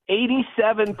poll.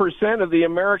 87% of the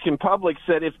American public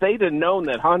said if they'd have known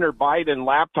that Hunter Biden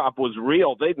laptop was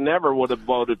real, they never would have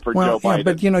voted for Joe Biden.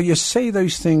 But, you say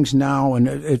these things now, and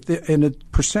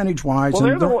percentage-wise...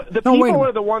 Well, the people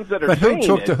are the ones that are saying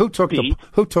it.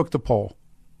 Who took the poll?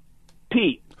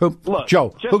 Pete. Look,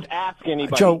 Joe. Ask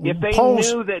anybody. Joe, if they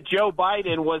knew that Joe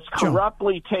Biden was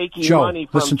corruptly taking money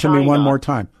from listen China, to me one more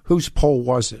time. Whose poll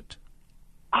was it?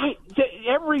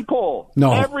 Every poll.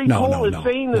 Every poll is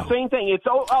saying the same thing. It's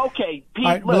okay.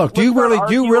 Pete, look, do you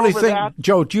really think,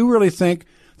 Joe? Do you really think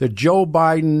that Joe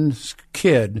Biden's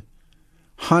kid,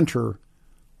 Hunter,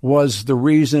 was the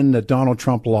reason that Donald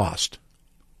Trump lost?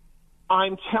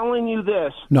 I'm telling you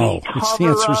this. No, the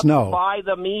answer is no. By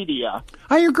the media.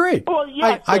 I agree. Well,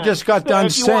 yes, I just got done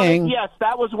saying. Yes,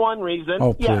 that was one reason.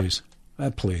 Oh, yes.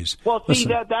 Please. Well, see,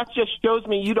 that just shows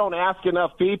me you don't ask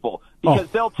enough people, because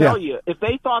they'll tell you if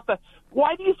they thought that.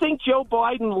 Why do you think Joe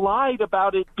Biden lied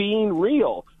about it being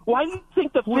real? Why do you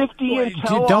think the 50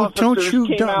 intel officers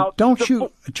came out?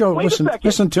 Joe,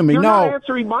 listen to me. You're not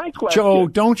answering my question. Joe,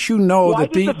 don't you know why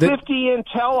that did the 50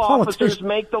 intel officers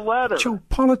make the letter? Joe,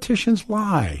 politicians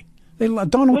lie.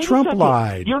 Donald Trump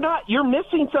lied. You're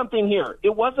missing something here.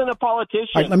 It wasn't a politician.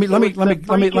 All right,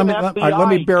 let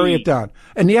me bury it down.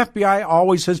 And the FBI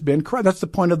always has been corrupt. That's the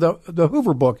point of the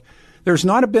Hoover book. There's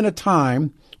not been a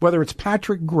time, whether it's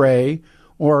Patrick Gray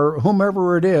or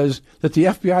whomever it is, that the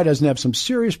FBI doesn't have some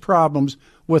serious problems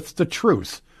with the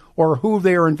truth or who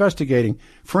they are investigating.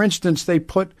 For instance, they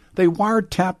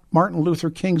wiretapped Martin Luther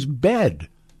King's bed.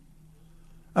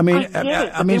 I mean,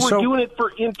 they were doing it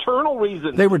for internal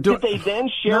reasons. They were doing. Did they then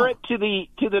share it to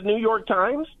the New York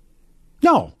Times?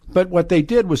 No, but what they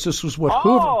did was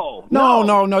Hoover.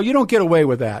 No, you don't get away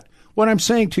with that. What I'm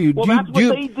saying to you, that's what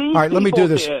they did. All right, let me do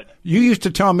this. You used to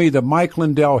tell me that Mike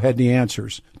Lindell had the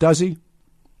answers. Does he?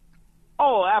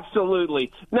 Oh,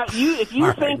 absolutely. Now, if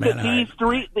you think that these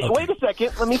three... Okay. Wait a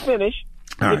second. Let me finish.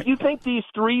 If you think these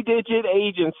three-digit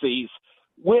agencies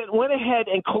went ahead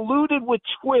and colluded with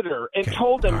Twitter and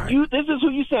told them, this is who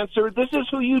you censor, this is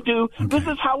who you do, this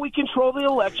is how we control the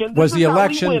election, was the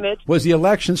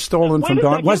election stolen from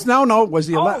Donald? Was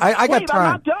the I got time.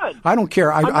 I'm not done. I don't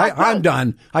care. I'm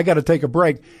done. I got to take a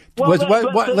break.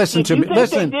 Listen to me.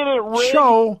 Listen,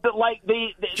 Joe.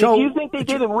 If you think they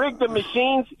didn't rig the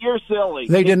machines, you're silly.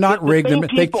 They did not rig them.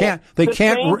 They can't.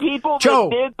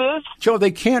 Joe,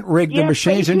 they can't rig the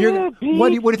machines. And what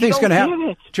do you think is going to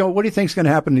happen? Joe, what do you think is going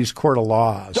to happen in these court of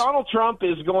laws? Donald Trump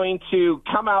is going to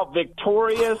come out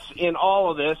victorious in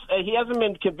all of this. He hasn't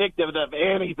been convicted of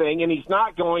anything, and he's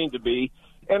not going to be.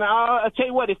 And I'll tell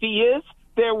you what, if he is,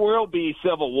 there will be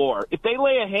civil war. If they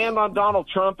lay a hand on Donald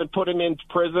Trump and put him in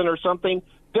prison or something,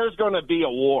 there's going to be a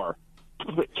war.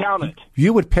 Count it.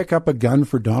 You would pick up a gun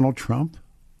for Donald Trump?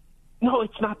 No,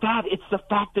 it's not that. It's the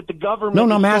fact that the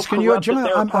government I'm asking you.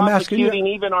 I'm asking you.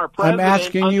 Even our president I'm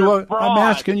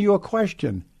asking you a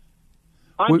question.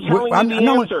 I'm telling you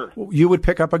the answer. You would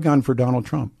pick up a gun for Donald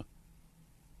Trump?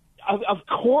 Of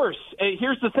course.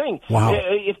 Here's the thing. Wow.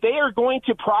 If they are going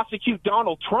to prosecute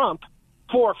Donald Trump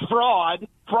for fraud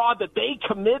that they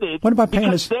committed. What about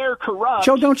paying they're corrupt?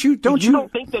 Joe, don't you don't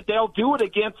think that they'll do it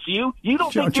against you? You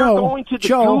don't think you're going to the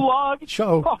gulag?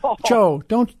 Joe,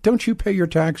 don't you pay your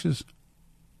taxes?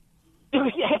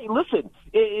 Hey, listen.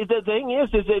 The thing is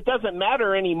it doesn't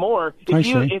matter anymore. If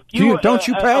you pay? If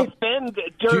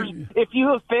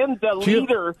you offend the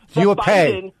leader, do you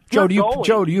pay? Biden, Joe,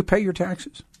 do you pay your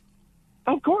taxes?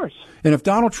 Of course. And if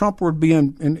Donald Trump were to be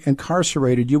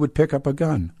incarcerated, you would pick up a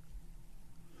gun.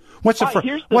 What's the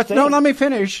first? No, let me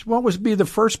finish. What would be the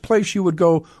first place you would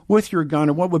go with your gun,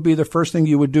 and what would be the first thing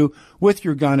you would do with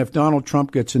your gun if Donald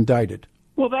Trump gets indicted?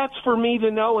 Well, that's for me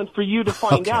to know and for you to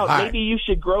find out. Right. Maybe you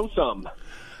should grow some.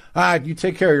 All right, you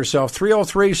take care of yourself.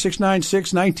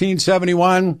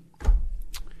 303-696-1971.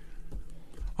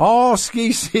 All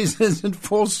ski season's in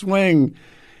full swing.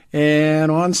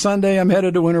 And on Sunday, I'm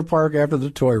headed to Winter Park after the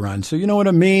toy run. So you know what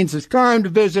it means. It's time to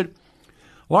visit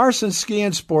Larson Ski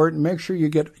and Sport and make sure you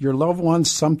get your loved ones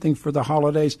something for the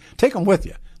holidays. Take them with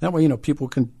you. That way, people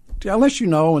can, unless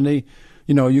and they,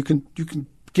 you can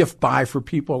gift buy for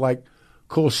people like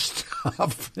cool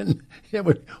stuff. And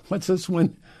what's this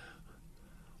one?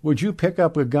 Would you pick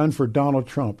up a gun for Donald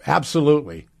Trump?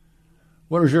 Absolutely.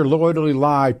 What is your loyalty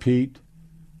lie, Pete?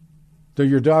 To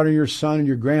your daughter, your son, and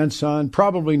your grandson?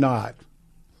 Probably not.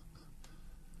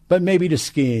 But maybe to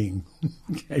skiing.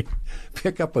 Okay.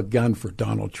 Pick up a gun for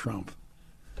Donald Trump.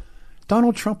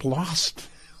 Donald Trump lost.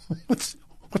 What's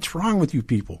wrong with you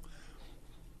people?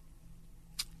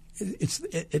 It's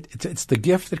the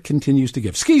gift that continues to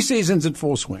give. Ski season's in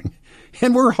full swing,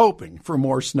 and we're hoping for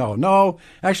more snow. No,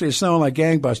 actually, it's snowing like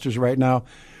gangbusters right now.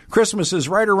 Christmas is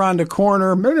right around the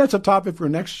corner. Maybe that's a topic for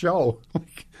next show.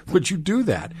 Would you do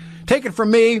that? Take it from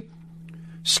me.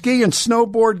 Ski and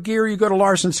snowboard gear. You go to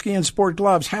Larson Ski and Sport,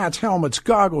 gloves, hats, helmets,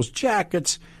 goggles,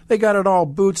 jackets. They got it all.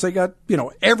 Boots. They got,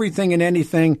 everything and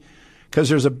anything, because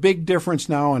there's a big difference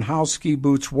now in how ski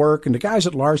boots work. And the guys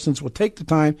at Larson's will take the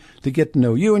time to get to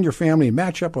know you and your family and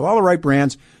match up with all the right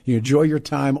brands. You enjoy your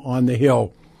time on the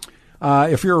hill.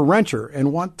 If you're a renter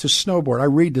and want to snowboard, I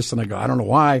read this and I go, I don't know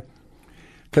why,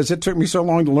 because it took me so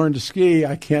long to learn to ski.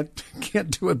 I can't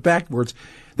do it backwards.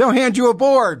 They'll hand you a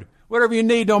board. Whatever you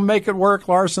need, they'll make it work.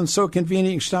 Larson's so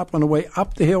convenient. You can stop on the way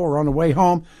up the hill or on the way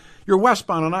home. You're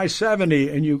westbound on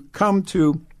I-70 and you come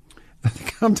to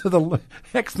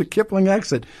the Kipling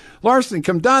exit. Larson,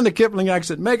 come down the Kipling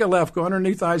exit, make a left, go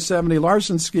underneath I-70.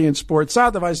 Larson Ski and Sport,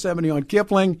 south of I-70 on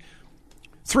Kipling.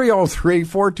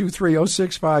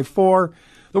 303-423-0654.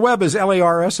 The web is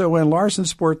LARSON,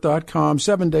 larsonsport.com,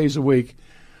 7 days a week.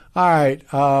 All right.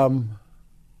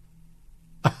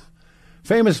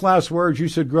 Famous last words, you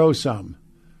should grow some.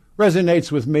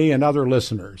 Resonates with me and other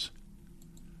listeners.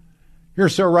 You're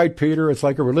so right, Peter. It's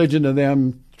like a religion to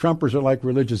them. Trumpers are like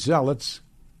religious zealots.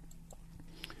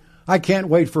 I can't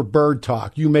wait for bird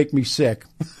talk. You make me sick.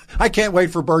 I can't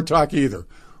wait for bird talk either.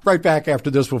 Right back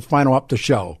after this, we'll final up the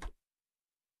show.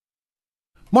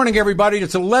 Morning, everybody.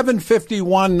 It's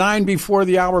 11:51, 9 before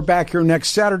the hour. Back here next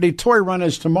Saturday. Toy run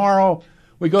is tomorrow.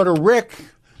 We go to Rick.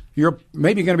 You're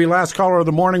maybe going to be last caller of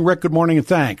the morning. Rick, good morning and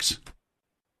thanks.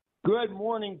 Good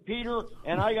morning, Peter.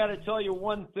 And I got to tell you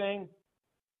one thing.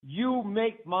 You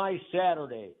make my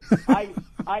Saturday. I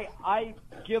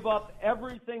give up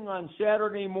everything on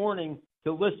Saturday morning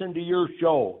to listen to your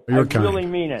show. You're I kind. really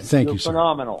mean it. Thank You're you, sir.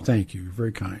 phenomenal. Thank you. You're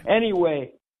very kind.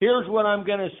 Anyway, here's what I'm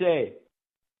going to say.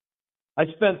 I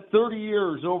spent 30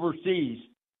 years overseas,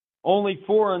 only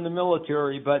 4 in the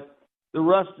military, but the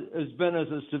rest has been as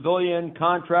a civilian,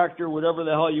 contractor, whatever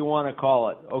the hell you want to call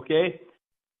it, okay?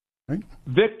 Right.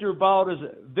 Victor Bout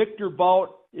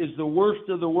is the worst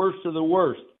of the worst of the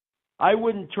worst. I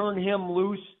wouldn't turn him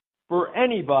loose for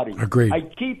anybody. Agreed.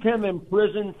 I'd keep him in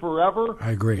prison forever.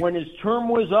 I agree. When his term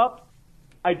was up,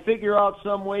 I'd figure out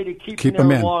some way to keep him him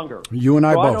there in. longer. You and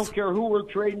I both. I don't care who we're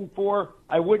trading for.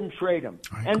 I wouldn't trade him.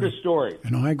 End of story.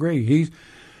 I agree. He's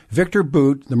Victor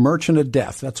Bout, the merchant of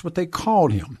death. That's what they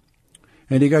called him.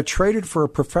 And he got traded for a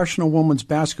professional women's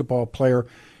basketball player.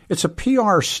 It's a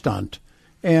PR stunt.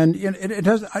 And it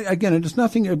has, again, it is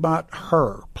nothing about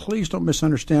her. Please don't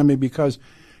misunderstand me, because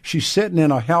she's sitting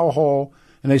in a hellhole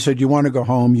and they said, you want to go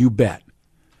home? You bet.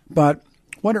 But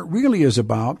what it really is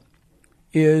about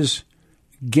is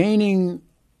gaining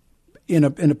in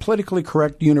a politically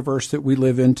correct universe that we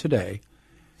live in today,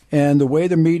 and the way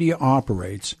the media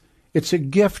operates, it's a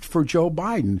gift for Joe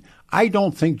Biden. I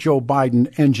don't think Joe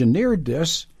Biden engineered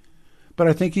this, but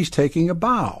I think he's taking a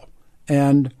bow.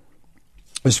 And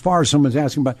as far as someone's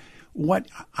asking about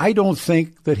I don't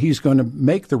think that he's going to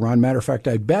make the run. Matter of fact,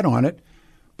 I bet on it.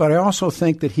 But I also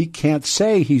think that he can't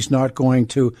say he's not going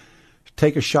to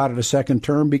take a shot at a second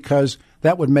term, because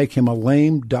that would make him a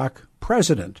lame duck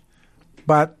president.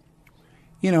 But,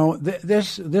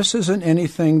 this isn't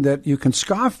anything that you can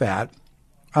scoff at.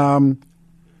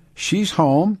 She's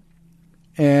home,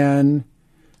 and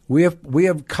we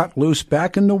have cut loose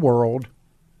back in the world.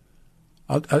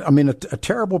 A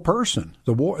terrible person,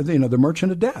 the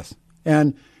merchant of death.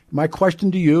 And my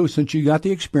question to you, since you got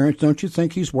the experience, don't you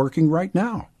think he's working right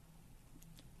now?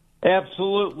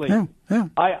 Absolutely. Yeah.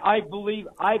 I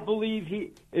believe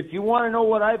he. If you want to know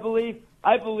what I believe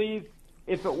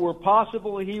if it were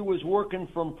possible he was working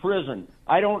from prison.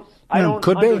 I don't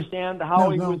understand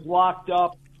how he was locked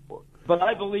up, but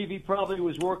I believe he probably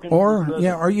was working from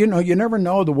prison. Or you never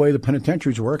know the way the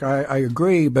penitentiaries work. I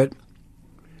agree, but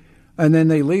and then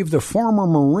they leave the former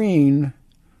Marine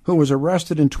who was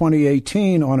arrested in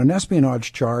 2018 on an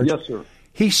espionage charge. Yes, sir.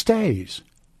 He stays.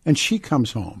 And she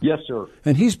comes home. Yes, sir.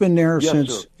 And he's been there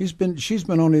since sir. She's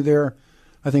been only there,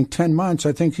 I think, 10 months.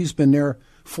 I think he's been there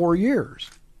 4 years.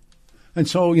 And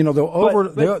so Peter,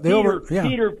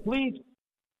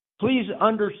 please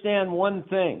understand one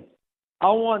thing. I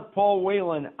want Paul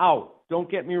Whelan out. Don't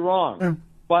get me wrong. Yeah.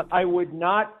 But I would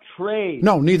not trade.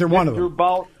 No, neither one of them. Victor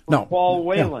Bout for Paul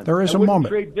Whelan. Yeah, there is a I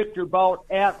moment. wouldn't trade Victor Bout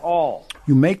at all.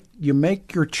 You make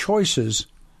your choices,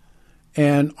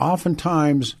 and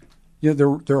oftentimes.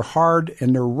 They're hard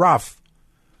and they're rough,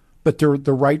 but they're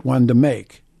the right one to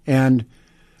make. And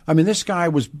I mean, this guy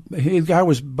was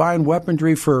buying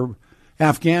weaponry for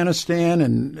Afghanistan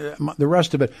and the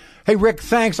rest of it. Hey, Rick,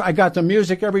 thanks. I got the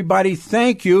music. Everybody,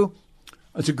 thank you.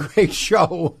 It's a great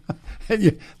show.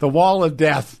 The Wall of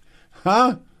Death,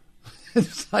 huh?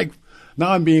 It's like now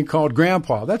I'm being called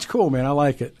Grandpa. That's cool, man. I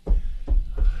like it.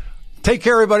 Take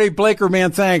care, everybody. Blaker,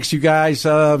 man, thanks, you guys.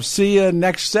 See you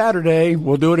next Saturday.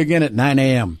 We'll do it again at 9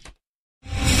 a.m.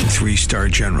 3-star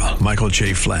General Michael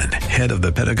J. Flynn, head of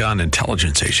the Pentagon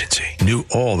Intelligence Agency, knew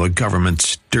all the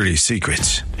government's dirty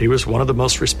secrets. He was one of the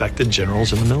most respected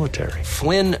generals in the military.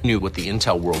 Flynn knew what the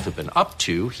intel world had been up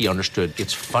to. He understood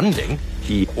its funding.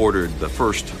 He ordered the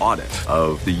first audit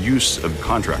of the use of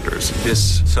contractors.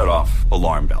 This set off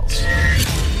alarm bells.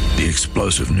 The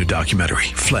explosive new documentary,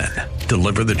 Flynn,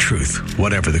 Deliver the Truth,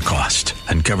 Whatever the Cost,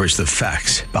 uncovers the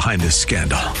facts behind this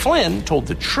scandal. Flynn told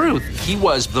the truth. He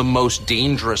was the most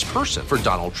dangerous person for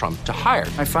Donald Trump to hire.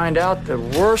 I find out the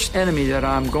worst enemy that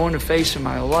I'm going to face in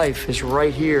my life is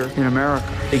right here in America.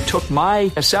 They took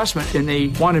my assessment and they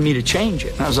wanted me to change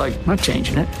it. And I was like, I'm not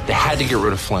changing it. They had to get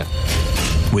rid of Flynn.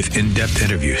 With in-depth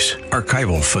interviews,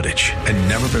 archival footage, and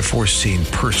never-before-seen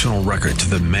personal records of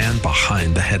the man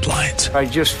behind the headlines. I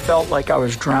just felt like I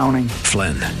was drowning.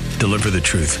 Flynn, Deliver the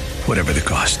Truth, Whatever the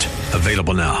Cost.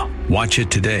 Available now. Watch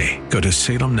it today. Go to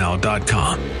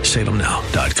salemnow.com.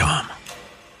 salemnow.com.